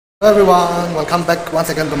Hello everyone, welcome back once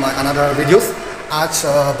again to my another videos. आज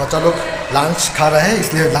बच्चा लोग lunch खा रहे हैं,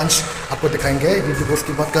 इसलिए लंच आपको दिखाएंगे. वीडियो को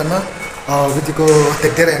स्किप मत करना और वीडियो को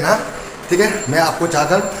देखते रहना, ठीक है. मैं आपको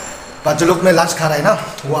जाकर बच्चा लोग में लंच खा रहे हैं ना,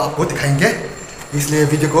 वो आपको दिखाएंगे, इसलिए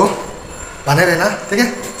वीडियो को बने रहना, ठीक है.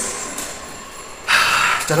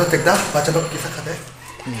 चलो देखता बच्चा लोग कैसा खाते हैं.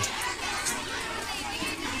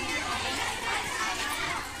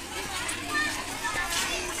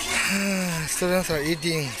 Students are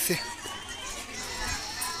eating. See.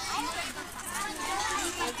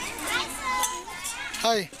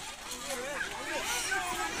 Hi.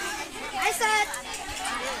 Hi, sir.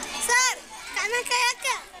 Sir, खाना खाया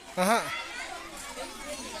क्या?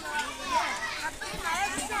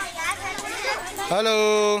 Hello.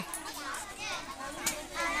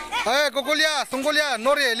 Hey, Kokolia, Songolia,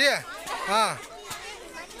 Nori, Lia.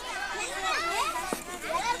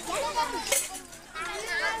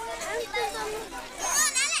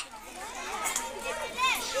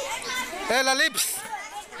 Hey, La Lips.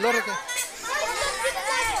 Lorika.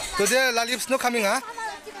 Today, La Lips no coming, huh?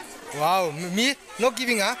 Wow, me no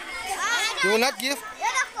giving, huh? You will not give?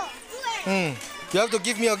 You have to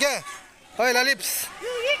give me, okay? Hey, La Lips.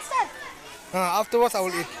 Afterwards, I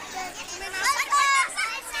will eat.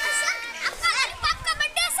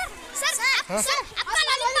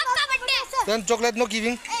 Then chocolate no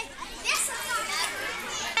giving?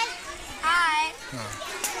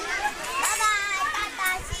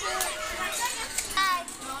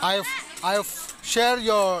 I've shared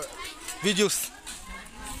your videos,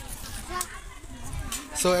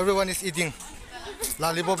 so everyone is eating.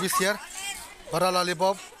 Lollipop is here, bara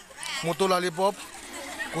lollipop, mutu lollipop,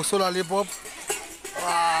 kusu lollipop.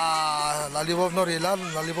 Lollipop no real,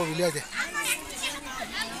 lollipop really aje.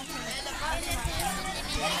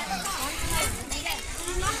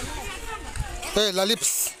 Hey,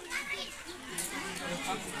 lollipops.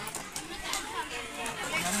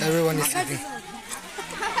 Everyone is eating.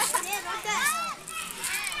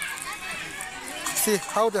 See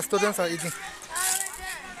how the students are eating.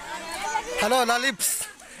 Hello, lollipops.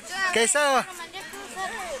 कैसा हो?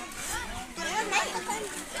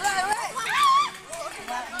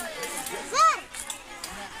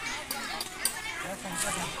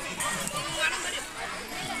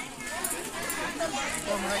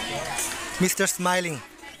 Mr. Smiling.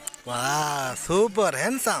 Wow, super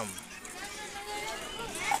handsome.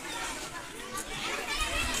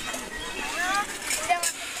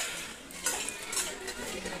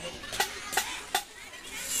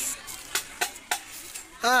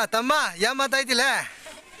 तम्मा यहाँ मत आई दिला.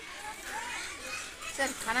 Sir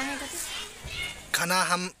खाना नहीं खाते? खाना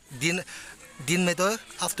हम दिन में तो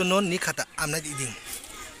आफ्टरनून नहीं खाता. I'm not eating.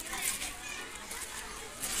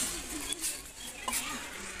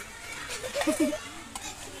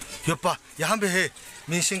 यप्पा यहाँ पे है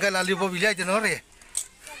मिशिंग का लॉलीपॉप मिला है ना रे.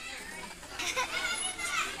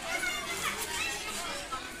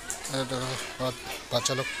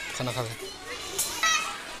 बच्चा लोग खाना खा रहे.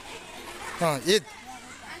 ईद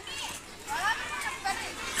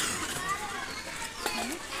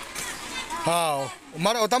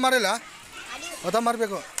मारे ओता मारेला ओता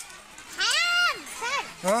मारबेको.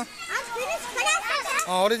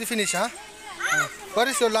 Already finished, huh? What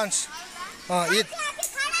is your lunch? Eat.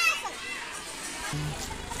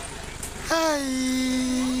 Hi.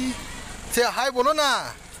 Say hi बोलो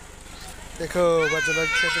ना. देखो बच्चा लोग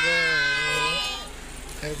देखो.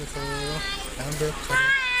 देखो हम पे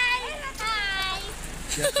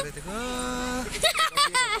क्या करे देखो.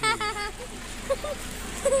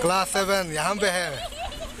 क्लास 7 यहाँ पे है.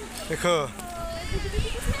 देखो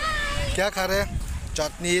क्या खा रहे.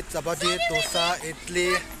 चटनी, चपाती, dosa, idli.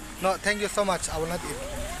 No, thank you so much. I will not eat.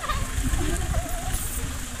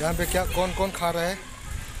 यहाँ पे क्या कौन खा रहा है.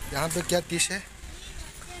 यहाँ पे क्या डिश है.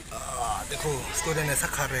 देखो स्टूडेंट ऐसा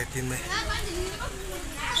खा रहे हैं दिन में.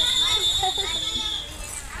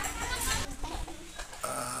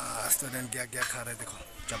 स्टूडेंट क्या खा रहे हैं देखो.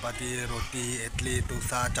 चपाती, रोटी, इडली,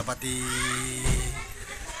 डोसा, चपाती.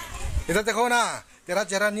 इधर देखो ना, तेरा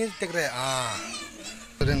चेहरा नहीं दिख रहा है.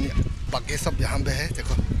 बाकी सब यहाँ पे है.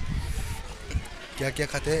 देखो क्या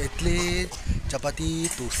खाते हैं. इडली, चपाती,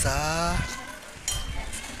 डोसा,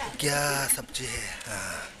 क्या सब्जी है.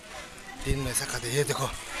 दिन में ऐसा खाते हैं. ये देखो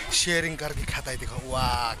शेयरिंग करके खाता है. देखो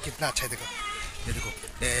वाह कितना अच्छा है. देखो ये देखो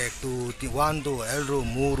 1 2 3 1 2 2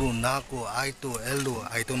 3 4 5 6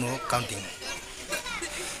 I don't know counting.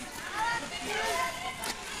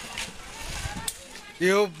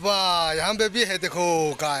 यहाँ पे भी है. देखो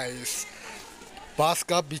गाइस बास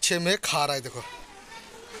का पीछे में खा रहा है. देखो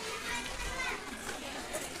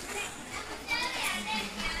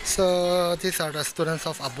So these are the students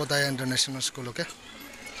of Abhyudaya International School, okay?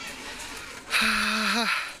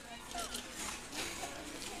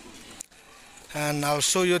 And I'll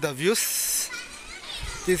show you the views.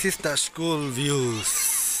 This is the school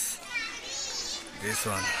views. This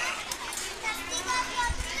one.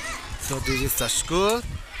 So this is the school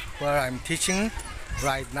where I'm teaching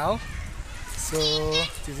right now. So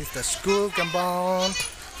this is the school compound.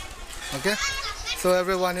 Okay. So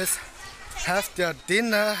everyone is have their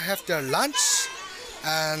dinner, have their lunch,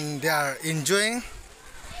 and they are enjoying.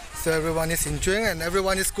 So everyone is enjoying, and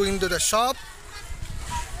everyone is going to the shop.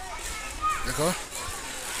 Okay.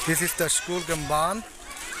 This is the school compound.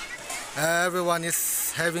 Everyone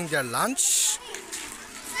is having their lunch.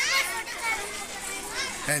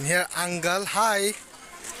 And here, uncle, hi.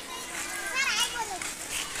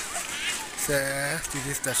 So this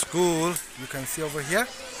is the school. You can see over here.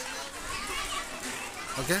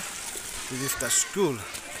 Okay, this is the school,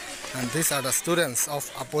 and these are the students of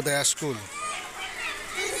Abhyudaya school.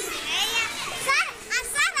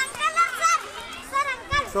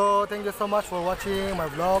 So thank you so much for watching my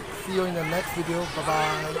vlog. See you in the next video. Bye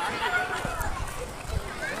bye.